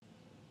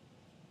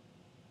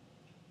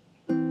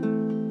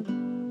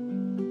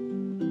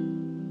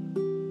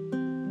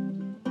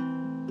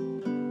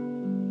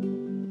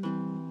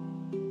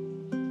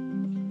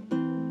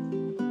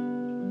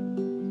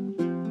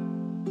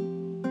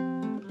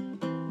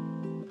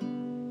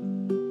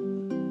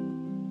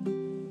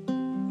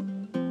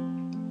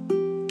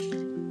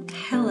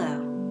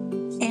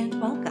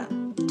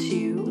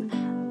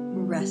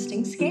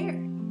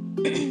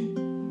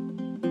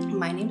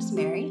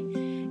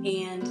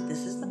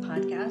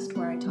podcast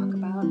where I talk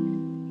about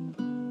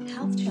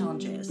health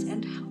challenges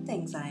and health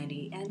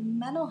anxiety and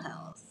mental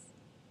health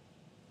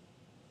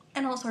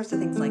and all sorts of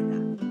things like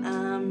that.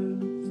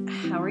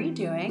 How are you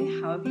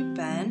doing? How have you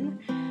been?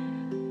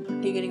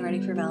 Are you getting ready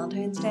for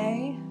Valentine's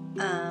Day?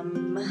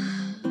 I'm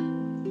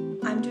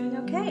doing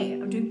okay.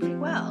 I'm doing pretty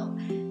well.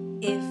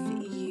 If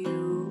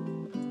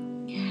you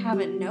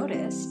haven't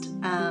noticed,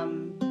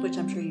 which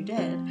I'm sure you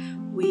did,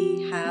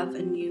 we have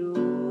a new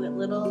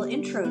little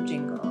intro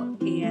jingle,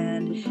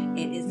 and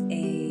it is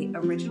a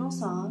original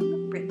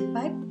song written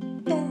by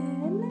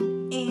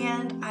Ben,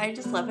 and I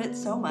just love it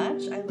so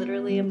much. I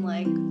literally am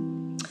like,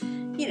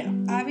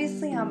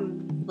 obviously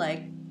I'm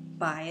like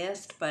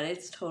biased, but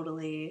it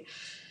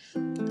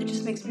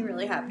just makes me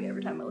really happy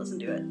every time I listen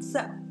to it.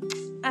 So,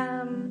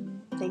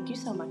 thank you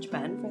so much,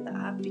 Ben, for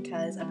that,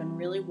 because I've been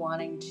really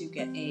wanting to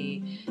get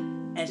a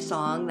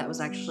song that was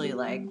actually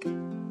like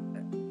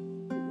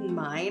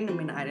mine. I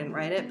mean, I didn't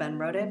write it, Ben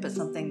wrote it, but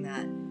something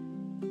that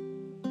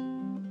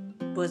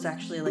was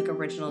actually like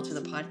original to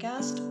the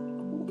podcast.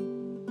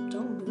 Ooh,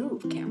 don't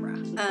move, camera.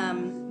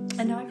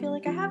 And now I feel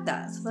like I have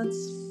that, so that's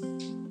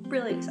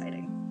really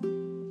exciting.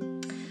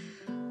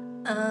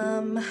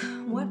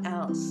 What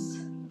else?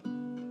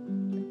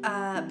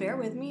 Bear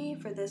with me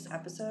for this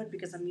episode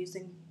because I'm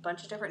using a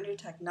bunch of different new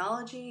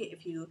technology.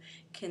 If you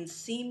can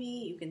see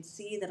me, you can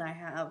see that I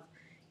have,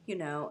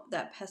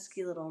 that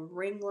pesky little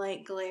ring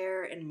light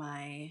glare in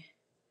my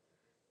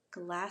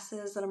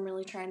glasses that I'm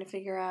really trying to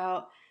figure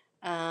out.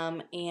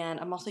 And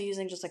I'm also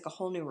using just like a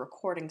whole new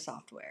recording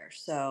software.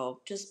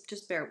 So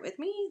just bear with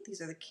me.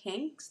 These are the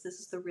kinks. This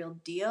is the real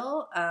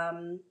deal.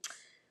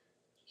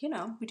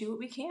 We do what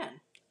we can.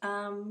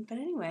 But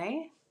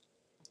anyway,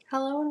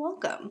 hello and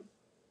welcome.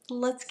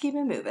 Let's keep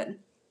it moving.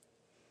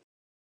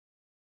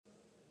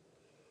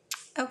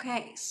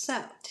 Okay,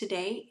 so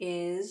today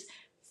is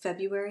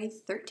February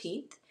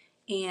 13th,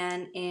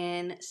 and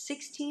in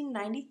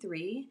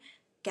 1693,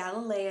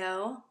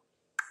 Galilei,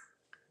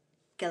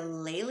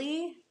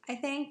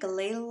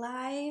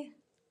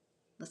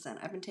 listen,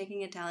 I've been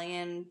taking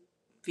Italian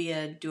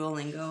via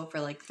Duolingo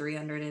for like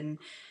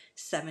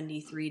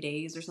 373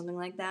 days or something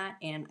like that,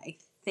 and I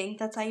think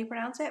that's how you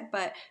pronounce it,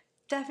 but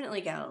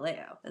definitely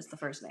Galileo is the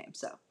first name.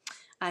 So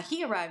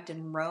he arrived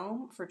in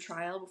Rome for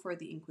trial before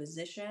the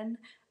Inquisition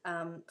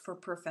for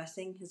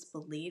professing his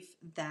belief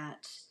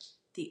that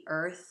the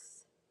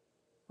earth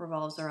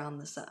revolves around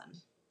the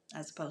sun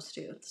as opposed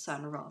to the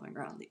sun revolving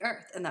around the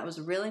earth. And that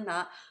was really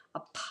not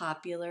a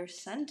popular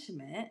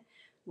sentiment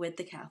with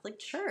the Catholic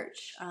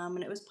Church,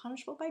 and it was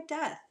punishable by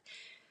death.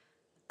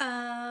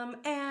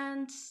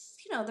 And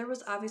there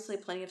was obviously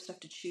plenty of stuff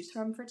to choose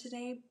from for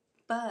today,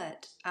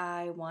 but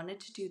I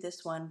wanted to do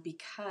this one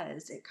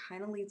because it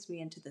kind of leads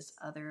me into this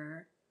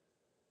other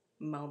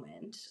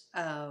moment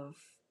of,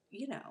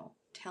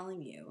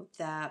 telling you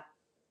that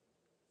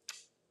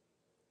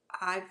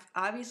I've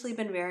obviously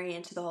been very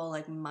into the whole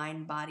like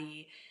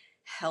mind-body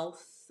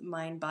health,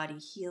 mind-body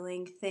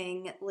healing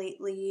thing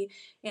lately.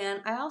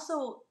 And I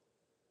also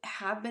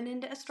have been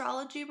into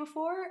astrology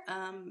before,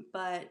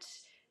 but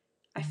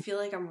I feel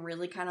like I'm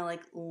really kind of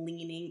like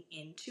leaning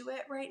into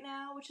it right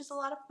now, which is a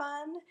lot of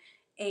fun.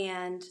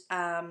 And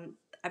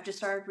I've just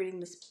started reading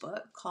this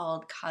book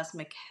called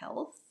Cosmic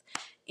Health,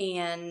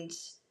 and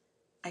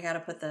I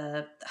gotta put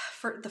her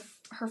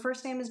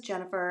first name is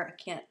Jennifer. I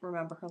can't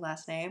remember her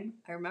last name.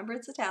 I remember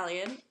it's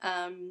Italian.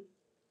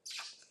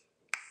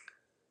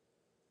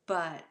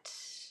 But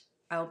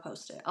I will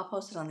post it. I'll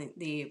post it on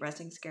the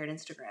Resting Scared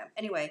Instagram.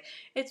 Anyway,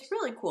 it's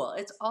really cool.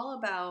 It's all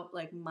about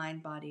like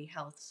mind, body,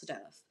 health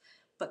stuff,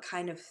 but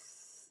kind of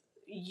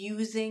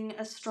using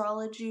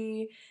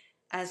astrology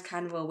as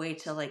kind of a way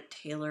to like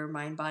tailor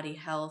mind, body,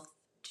 health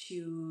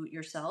to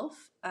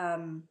yourself.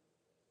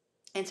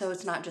 And so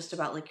it's not just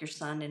about like your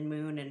sun and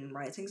moon and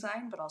rising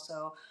sign, but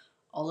also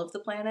all of the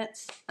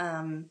planets.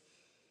 And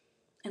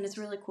it's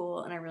really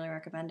cool, and I really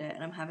recommend it.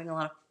 And I'm having a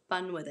lot of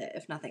fun with it,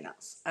 if nothing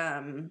else.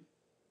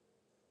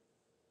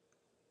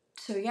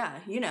 So yeah,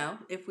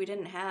 if we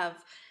didn't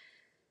have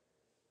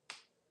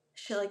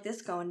shit like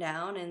this going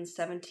down in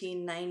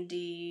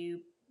 1790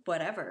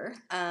 whatever,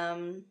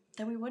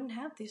 then we wouldn't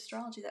have the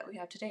astrology that we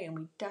have today, and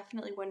we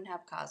definitely wouldn't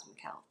have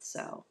cosmic health.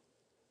 So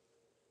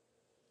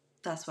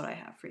that's what I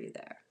have for you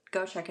there.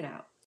 Go check it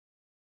out.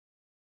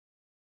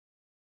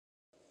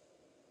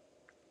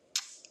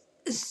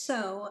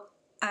 So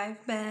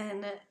I've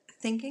been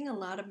thinking a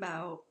lot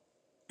about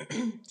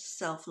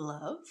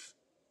self-love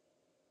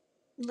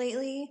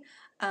lately,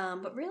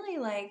 but really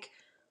like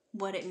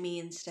what it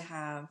means to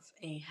have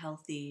a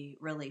healthy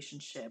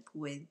relationship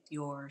with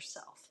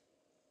yourself.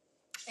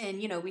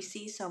 And, we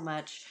see so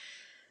much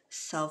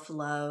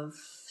self-love,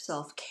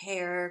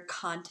 self-care,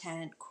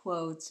 content,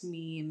 quotes,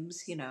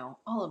 memes,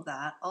 all of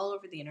that all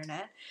over the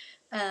internet.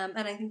 And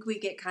I think we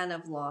get kind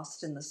of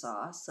lost in the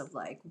sauce of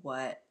like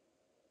what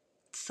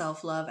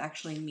self-love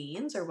actually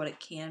means or what it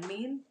can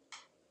mean.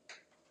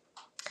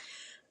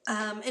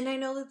 And I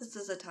know that this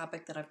is a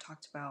topic that I've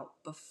talked about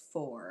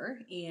before,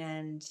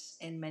 and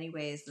in many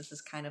ways, this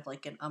is kind of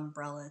like an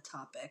umbrella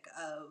topic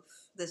of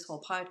this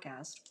whole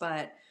podcast.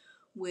 But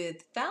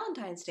with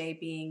Valentine's Day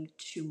being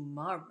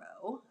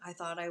tomorrow, I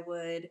thought I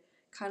would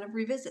kind of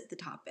revisit the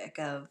topic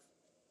of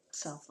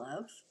self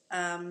love.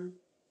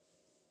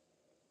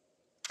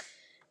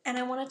 And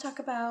I want to talk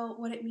about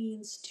what it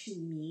means to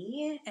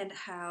me and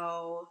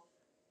how,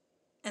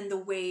 and the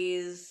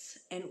ways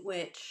in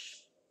which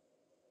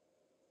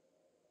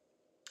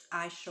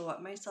I show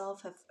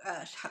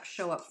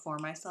up for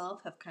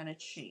myself have kind of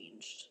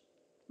changed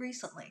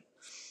recently.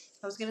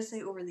 I was gonna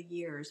say over the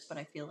years, but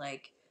I feel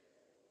like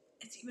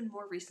it's even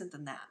more recent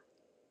than that.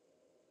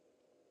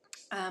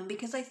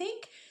 Because I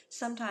think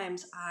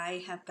sometimes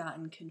I have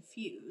gotten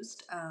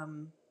confused.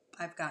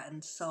 I've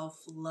gotten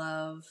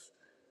self-love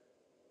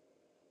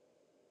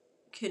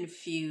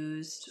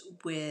confused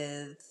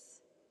with,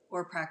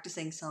 or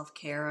practicing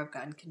self-care. I've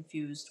gotten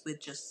confused with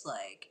just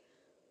like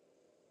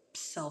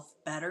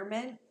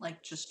self-betterment,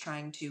 like just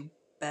trying to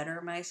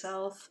better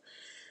myself.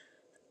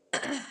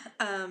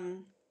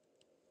 um,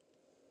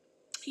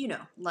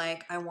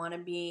 like I want to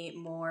be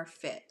more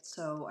fit.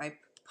 So I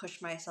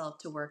push myself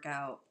to work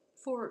out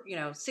for,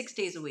 6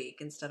 days a week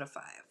instead of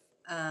 5.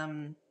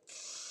 Um,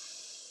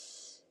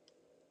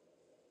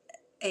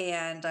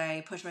 and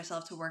I push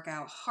myself to work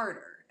out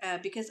harder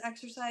because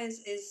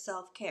exercise is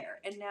self care.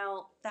 And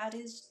now that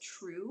is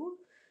true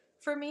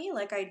for me.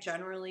 Like, I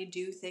generally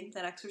do think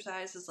that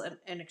exercise is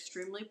an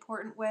extremely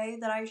important way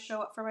that I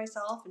show up for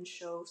myself and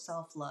show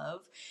self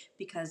love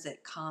because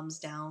it calms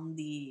down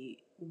the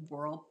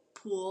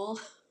whirlpool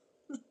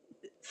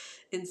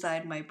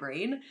inside my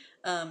brain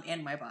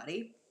and my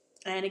body.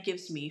 And it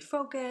gives me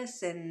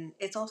focus, and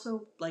it's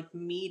also like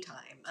me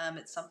time.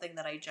 It's something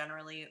that I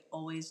generally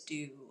always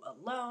do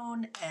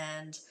alone,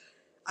 and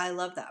I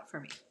love that for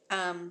me.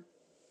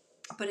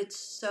 But it's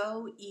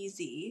so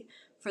easy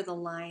for the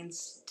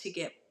lines to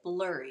get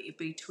blurry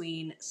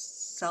between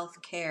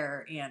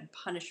self-care and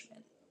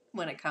punishment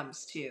when it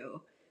comes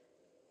to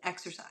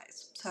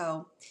exercise.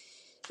 So,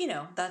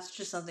 that's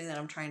just something that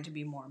I'm trying to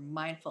be more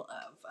mindful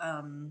of.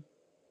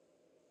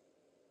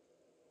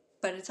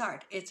 But it's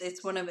hard.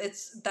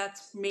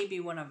 That's maybe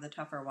one of the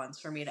tougher ones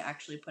for me to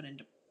actually put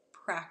into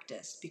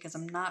practice because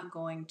I'm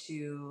only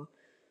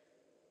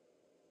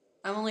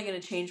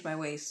going to change my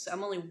ways.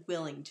 I'm only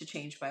willing to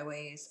change my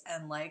ways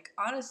and like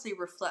honestly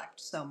reflect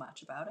so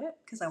much about it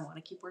because I want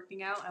to keep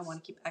working out. I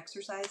want to keep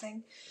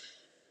exercising.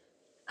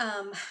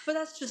 But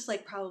that's just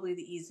like probably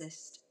the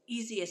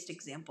easiest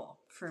example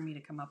for me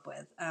to come up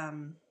with.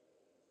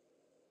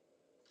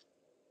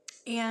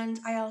 And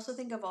I also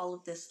think of all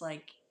of this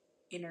like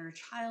inner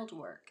child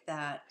work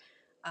that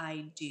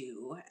I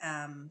do,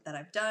 that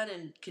I've done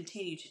and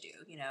continue to do,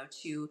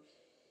 to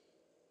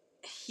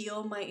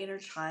heal my inner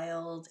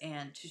child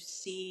and to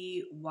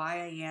see why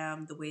I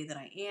am the way that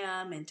I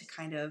am and to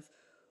kind of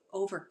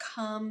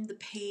overcome the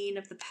pain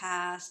of the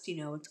past.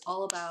 It's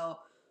all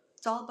about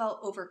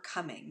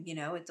overcoming,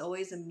 it's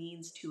always a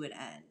means to an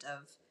end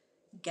of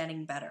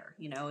getting better,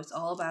 it's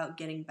all about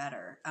getting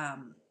better.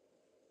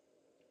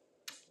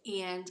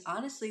 And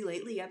honestly,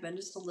 lately I've been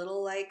just a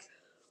little like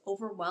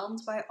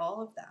overwhelmed by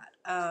all of that.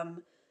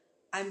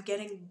 I'm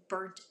getting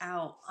burnt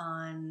out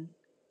on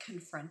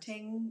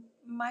confronting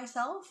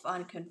myself,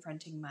 on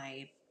confronting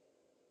my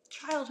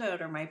childhood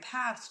or my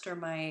past or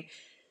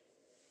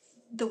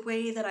the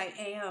way that I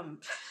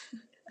am.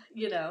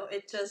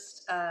 It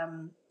just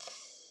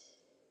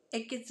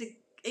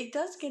it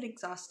does get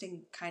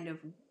exhausting kind of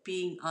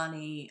being on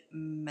a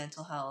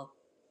mental health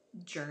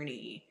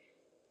journey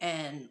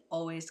and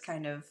always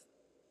kind of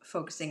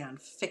focusing on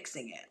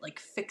fixing it, like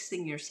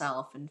fixing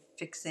yourself and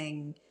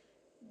fixing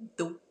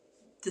the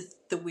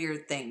the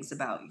weird things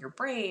about your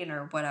brain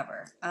or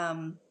whatever.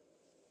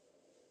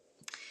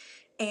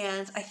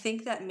 And I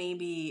think that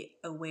maybe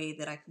a way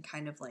that I can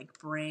kind of like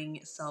bring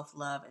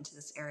self-love into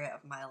this area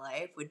of my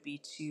life would be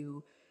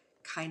to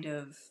kind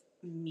of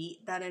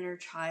meet that inner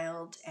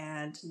child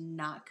and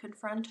not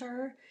confront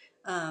her,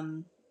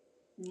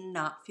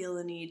 not feel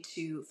the need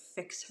to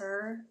fix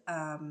her,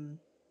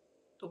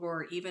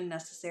 or even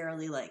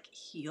necessarily like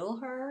heal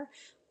her,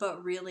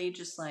 but really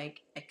just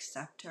like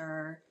accept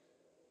her,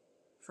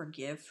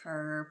 forgive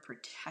her,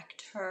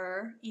 protect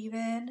her,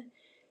 even.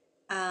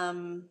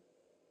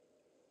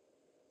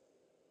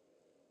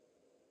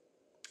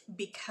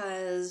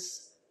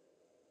 Because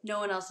no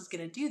one else is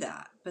going to do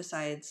that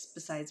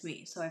besides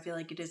me. So I feel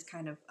like it is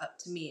kind of up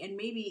to me. And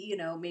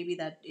maybe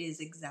that is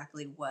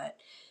exactly what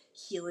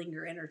healing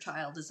your inner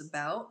child is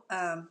about.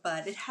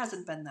 But it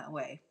hasn't been that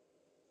way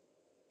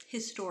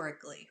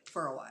historically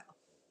for a while,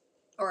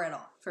 or at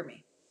all for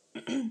me.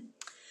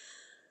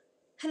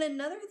 And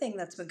another thing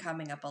that's been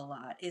coming up a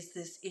lot is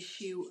this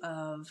issue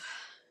of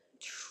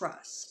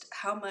trust.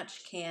 How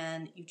much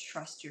can you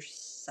trust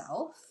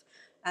yourself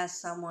as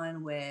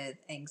someone with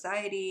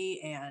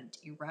anxiety and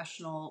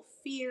irrational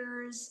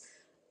fears,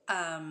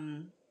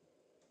 um,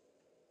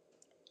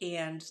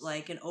 and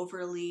like an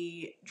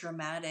overly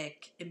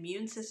dramatic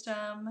immune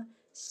system,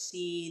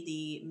 see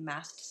the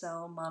mast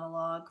cell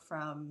monologue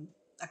from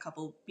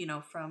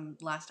from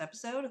last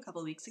episode, a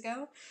couple weeks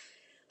ago.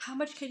 How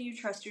much can you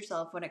trust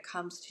yourself when it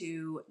comes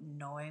to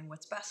knowing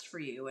what's best for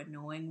you and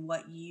knowing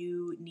what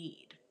you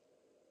need?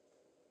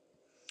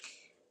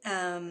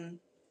 And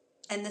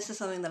this is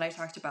something that I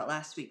talked about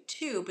last week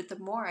too, but the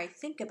more I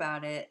think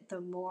about it,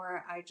 the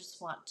more I just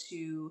want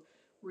to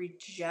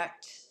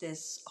reject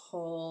this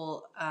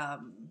whole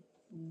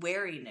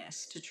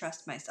wariness to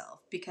trust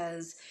myself,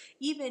 because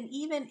even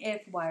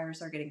if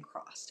wires are getting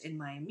crossed in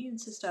my immune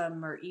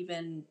system, or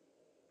even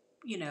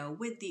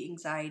with the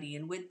anxiety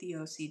and with the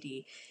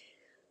OCD,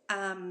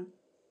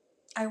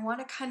 I want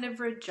to kind of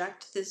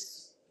reject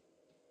this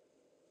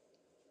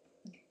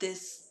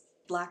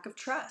lack of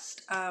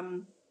trust.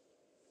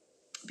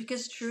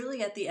 Because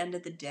truly, at the end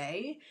of the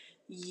day,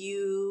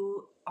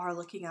 you are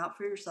looking out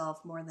for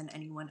yourself more than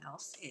anyone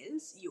else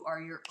is. You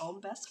are your own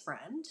best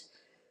friend.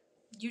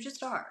 You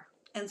just are.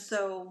 And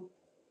so,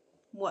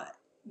 what?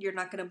 You're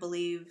not going to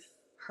believe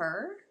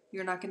her?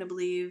 You're not going to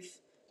believe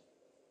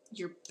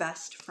your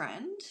best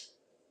friend?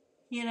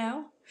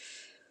 And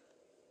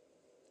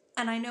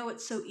I know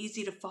it's so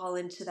easy to fall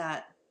into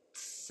that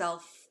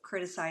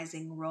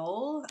self-criticizing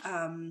role.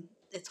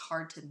 It's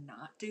hard to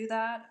not do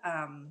that.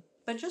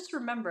 But just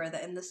remember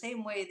that in the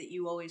same way that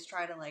you always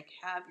try to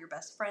have your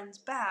best friend's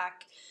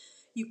back,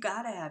 you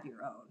gotta have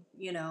your own,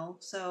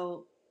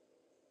 So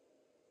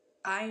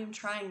I am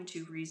trying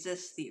to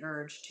resist the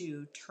urge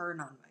to turn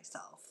on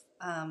myself.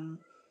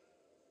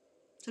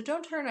 So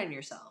don't turn on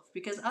yourself,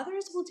 because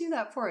others will do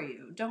that for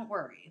you. Don't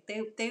worry.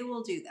 They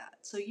will do that.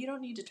 So you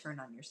don't need to turn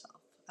on yourself.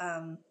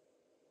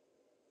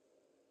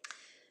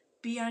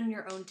 Be on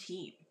your own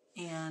team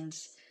and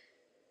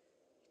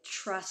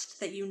trust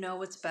that you know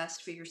what's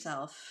best for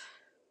yourself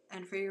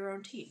and for your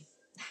own team.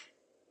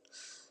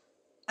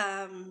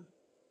 And,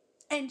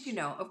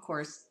 of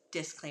course,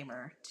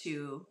 disclaimer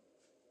to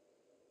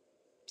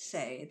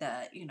say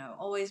that,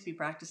 always be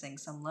practicing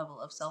some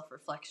level of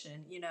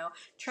self-reflection,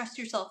 trust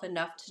yourself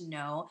enough to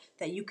know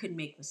that you can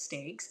make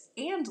mistakes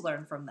and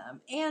learn from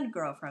them and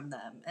grow from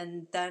them,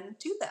 and then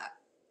do that.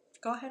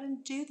 Go ahead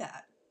and do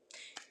that.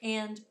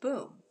 And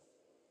boom,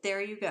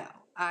 there you go.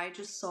 I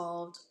just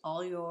solved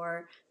all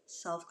your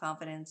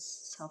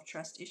self-confidence,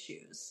 self-trust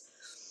issues.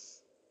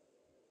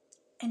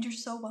 And you're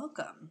so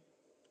welcome.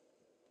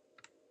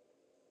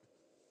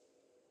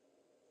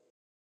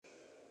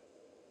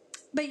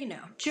 But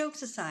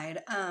jokes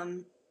aside,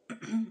 I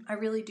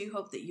really do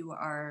hope that you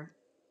are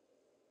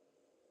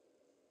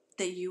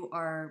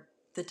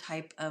the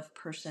type of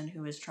person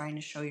who is trying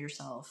to show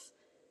yourself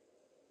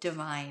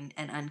divine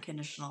and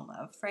unconditional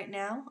love right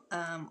now,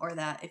 or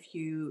that if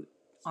you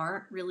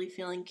aren't really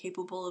feeling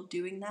capable of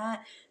doing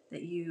that,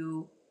 that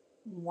you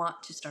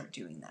want to start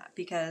doing that.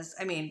 Because,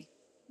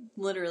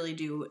 literally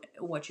do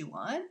what you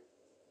want.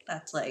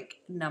 That's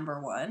number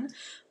one.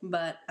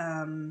 But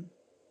I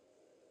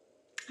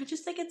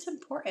just think it's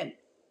important.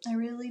 I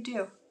really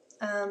do.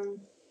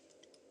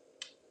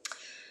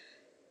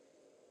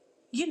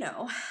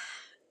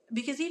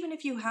 Because even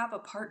if you have a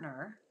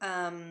partner,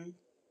 and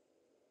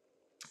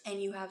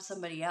you have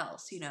somebody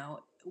else,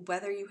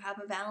 whether you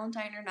have a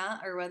Valentine or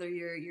not, or whether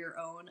you're your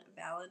own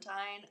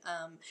Valentine,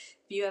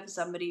 if you have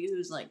somebody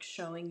who's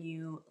showing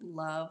you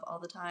love all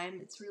the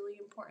time, it's really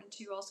important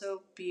to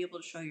also be able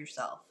to show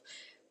yourself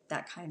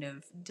that kind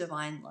of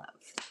divine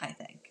love, I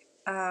think.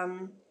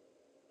 And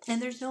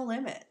there's no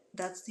limit.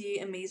 That's the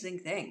amazing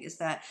thing, is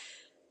that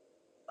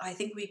I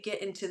think we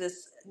get into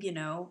this,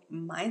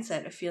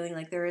 mindset of feeling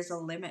like there is a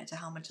limit to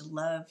how much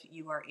love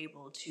you are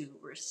able to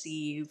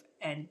receive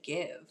and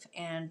give.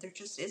 And there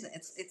just isn't.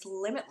 It's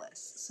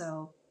limitless.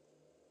 So,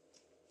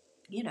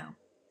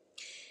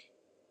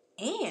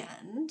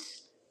 And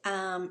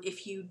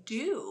if you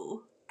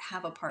do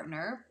have a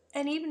partner,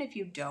 and even if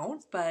you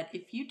don't, but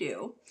if you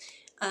do,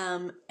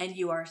 and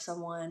you are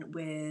someone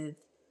with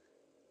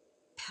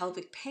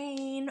pelvic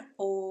pain,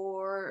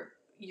 or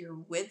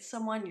you're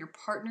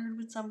partnered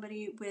with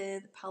somebody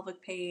with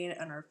pelvic pain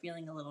and are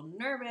feeling a little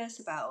nervous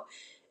about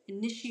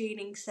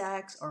initiating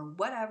sex or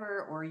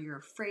whatever, or you're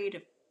afraid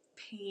of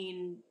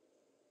pain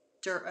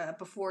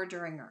before,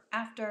 during, or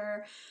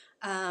after,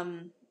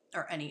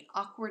 or any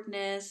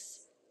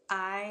awkwardness,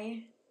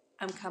 I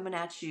am coming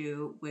at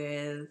you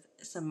with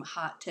some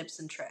hot tips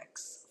and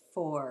tricks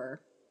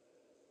for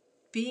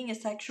being a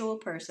sexual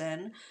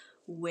person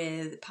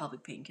with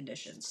pelvic pain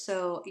conditions.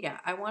 So yeah,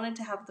 I wanted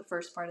to have the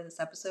first part of this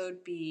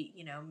episode be,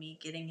 me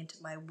getting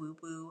into my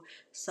woo-woo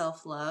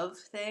self-love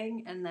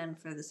thing. And then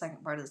for the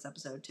second part of this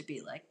episode to be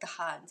the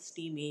hot and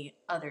steamy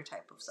other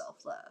type of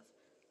self-love.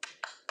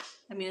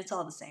 It's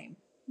all the same,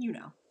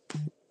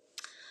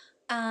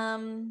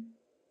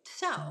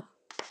 So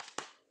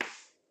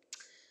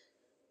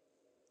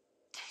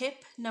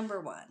tip number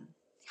one,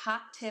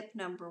 hot tip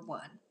number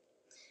one,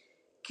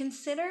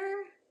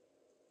 consider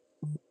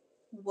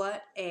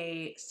what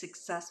a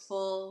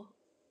successful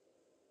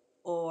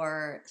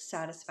or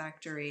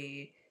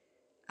satisfactory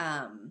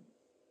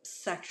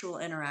sexual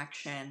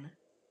interaction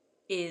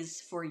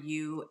is for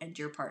you and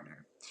your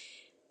partner.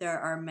 There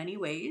are many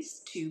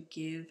ways to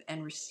give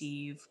and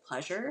receive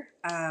pleasure.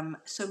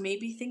 So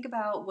maybe think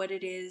about what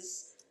it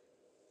is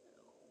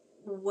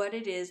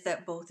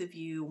that both of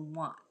you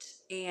want.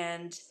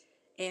 And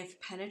if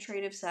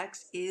penetrative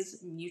sex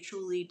is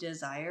mutually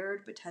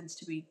desired but tends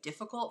to be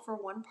difficult for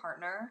one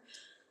partner,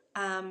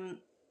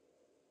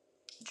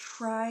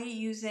 try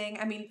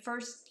using,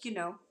 first,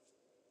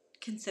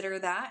 consider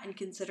that, and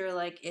consider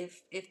like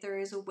if there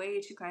is a way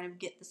to kind of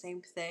get the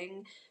same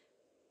thing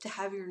to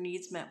have your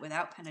needs met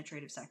without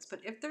penetrative sex.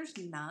 But if there's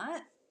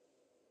not,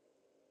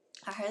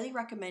 I highly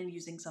recommend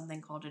using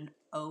something called an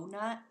O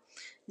nut.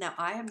 Now,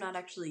 I have not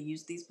actually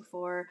used these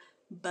before,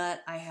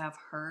 but I have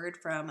heard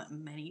from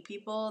many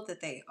people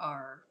that they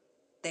are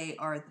the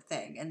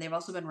thing, and they've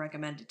also been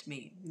recommended to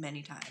me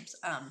many times.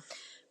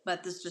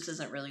 But this just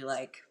isn't really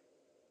like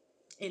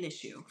an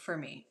issue for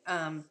me.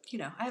 I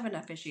have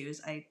enough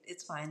issues.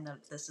 It's fine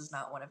that this is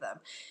not one of them.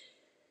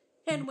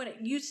 And when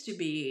it used to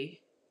be,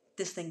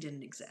 this thing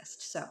didn't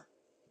exist. So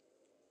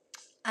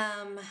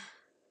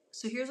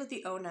here's what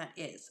the O nut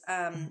is.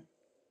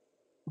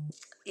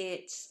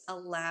 It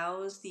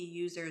allows the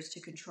users to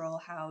control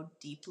how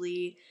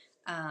deeply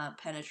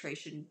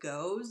penetration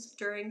goes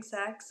during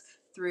sex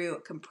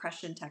through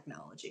compression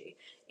technology.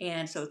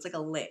 And so it's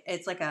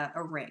like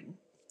a ring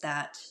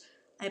that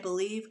I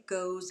believe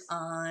goes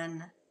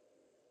on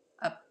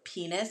a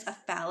penis, a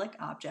phallic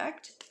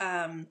object.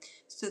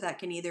 So that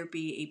can either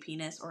be a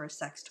penis or a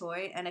sex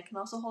toy, and it can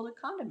also hold a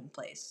condom in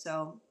place.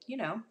 So,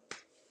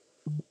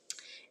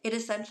 it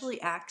essentially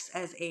acts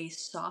as a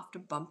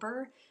soft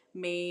bumper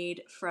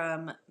made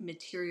from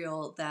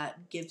material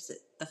that gives it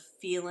the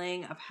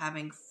feeling of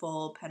having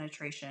full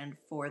penetration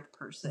for the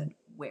person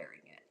wearing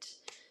it.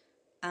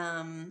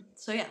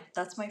 So yeah,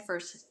 that's my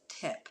first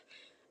tip.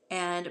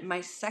 And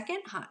my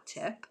second hot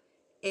tip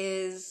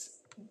is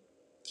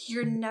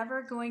you're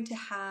never going to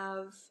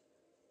have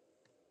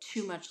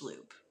too much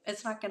lube.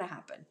 It's not going to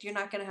happen. You're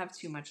not going to have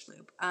too much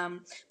lube.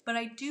 But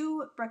I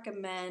do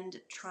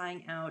recommend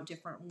trying out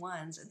different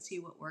ones and see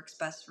what works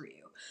best for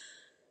you.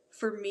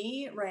 For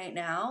me right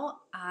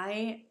now,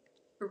 I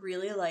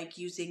really like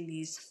using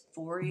these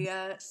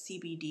Foria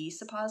CBD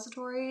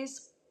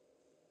suppositories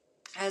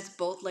as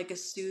both like a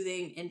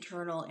soothing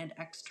internal and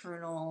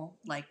external,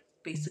 like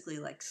basically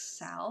like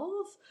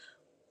salve.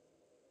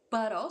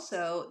 But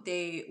also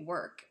they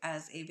work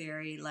as a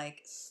very like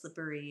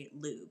slippery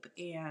lube,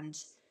 and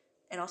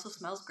it also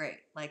smells great.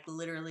 Like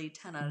literally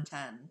 10 out of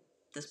 10.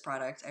 This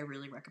product, I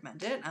really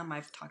recommend it.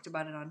 I've talked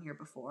about it on here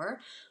before,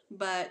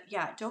 but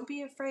yeah, don't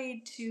be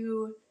afraid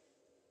to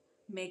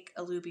make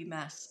a lubey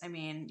mess.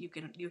 You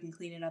can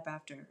clean it up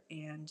after,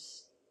 and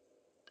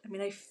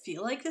I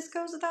feel like this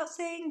goes without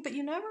saying, but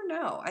you never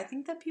know. I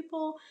think that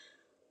people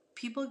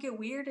get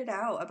weirded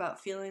out about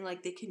feeling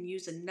like they can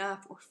use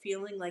enough, or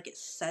feeling like it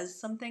says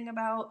something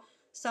about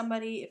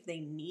somebody if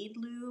they need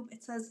lube.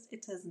 It says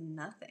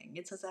nothing.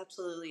 It says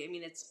absolutely.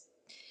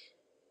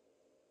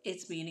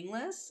 It's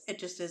meaningless. It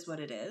just is what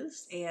it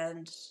is,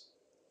 and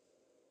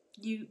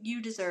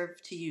you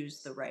deserve to use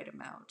the right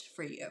amount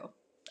for you.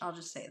 I'll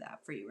just say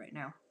that for you right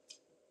now.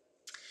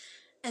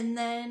 And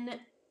then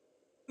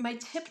my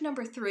tip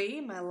number 3,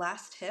 my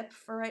last tip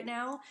for right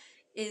now,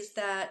 is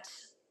that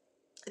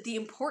the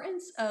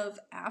importance of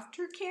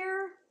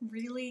aftercare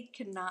really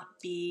cannot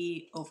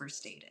be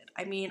overstated.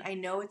 I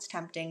know it's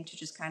tempting to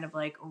just kind of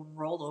like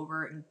roll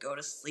over and go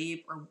to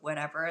sleep or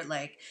whatever,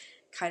 like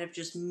kind of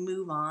just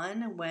move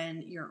on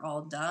when you're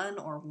all done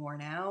or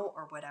worn out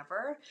or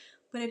whatever.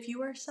 But if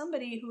you are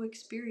somebody who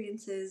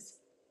experiences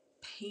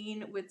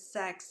pain with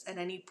sex at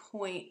any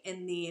point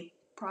in the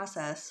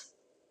process,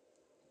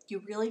 you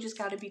really just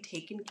got to be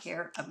taking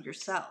care of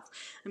yourself.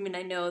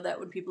 I know that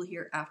when people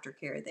hear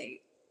aftercare,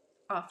 they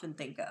often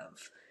think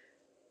of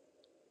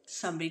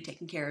somebody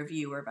taking care of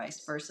you or vice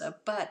versa.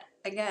 But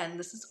again,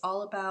 this is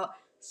all about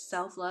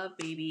self-love,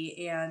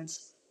 baby. And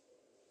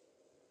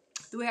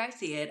the way I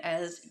see it,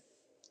 as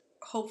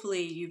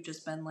hopefully you've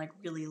just been like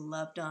really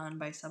loved on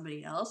by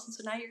somebody else. And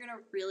so now you're going to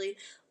really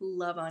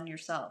love on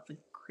yourself and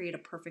create a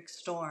perfect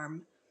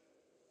storm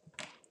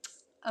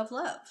of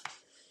love.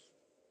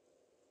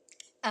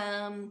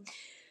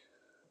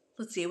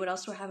 Let's see, what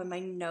else do I have in my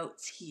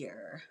notes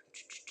here?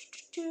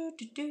 So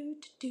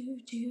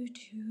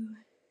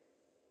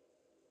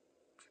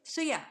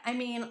yeah,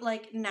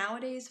 like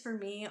nowadays for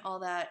me, all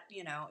that,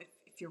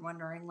 if you're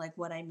wondering like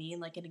what I mean,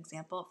 like an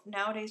example,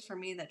 nowadays for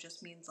me, that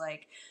just means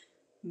like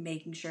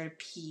making sure to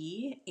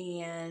pee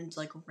and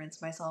like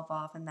rinse myself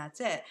off, and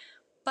that's it.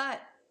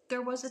 But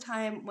there was a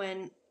time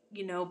when,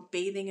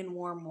 bathing in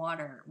warm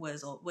water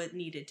was what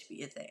needed to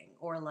be a thing,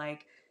 or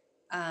like,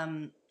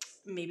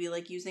 maybe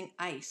like using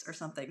ice or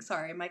something.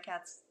 Sorry, my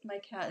cat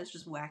is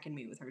just whacking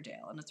me with her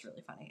tail, and it's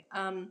really funny.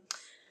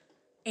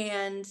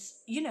 And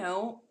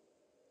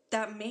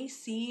that may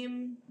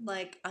seem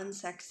like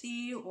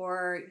unsexy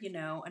or,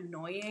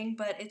 annoying,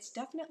 but it's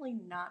definitely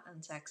not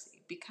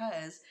unsexy,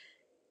 because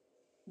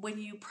when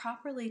you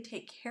properly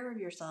take care of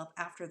yourself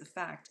after the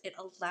fact, it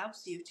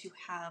allows you to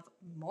have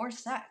more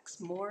sex,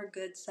 more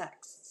good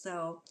sex.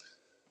 So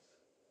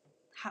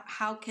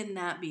How can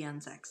that be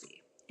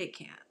unsexy? It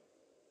can't.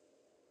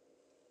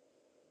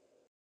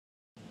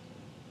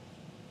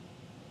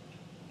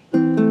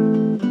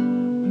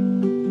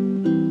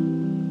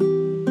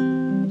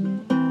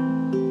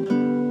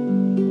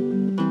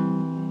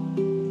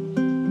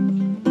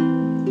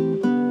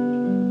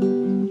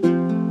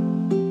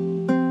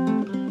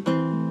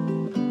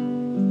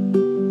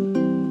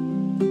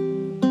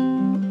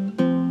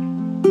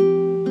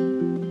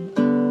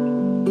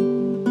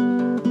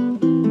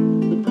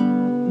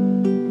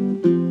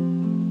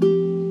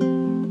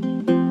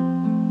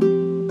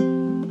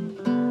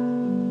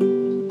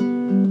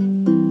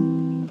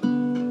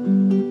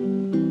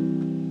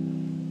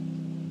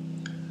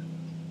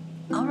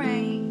 All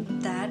right,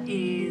 that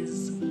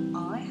is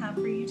all I have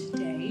for you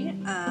today.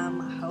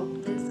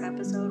 Hope this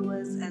episode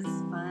was as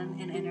fun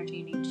and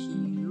entertaining to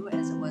you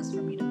as it was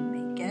for me to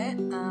make it.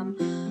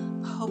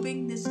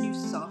 Hoping this new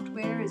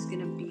software is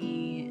gonna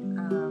be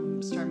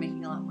start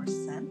making a lot more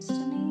sense to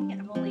me.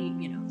 I've only,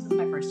 this is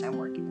my first time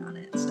working on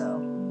it, so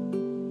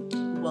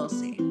we'll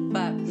see.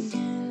 But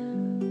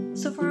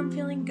so far, I'm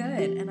feeling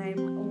good, and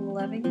I'm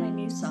loving my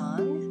new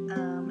song.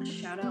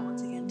 Shout out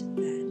once again to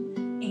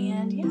Ben,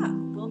 and yeah,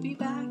 we'll be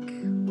back.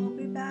 We'll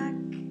be back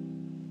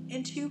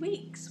in 2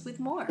 weeks with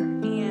more.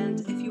 And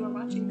if you are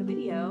watching the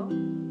video,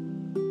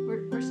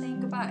 we're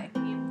saying goodbye.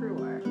 Me and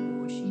Prue are.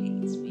 Oh, she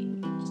hates me.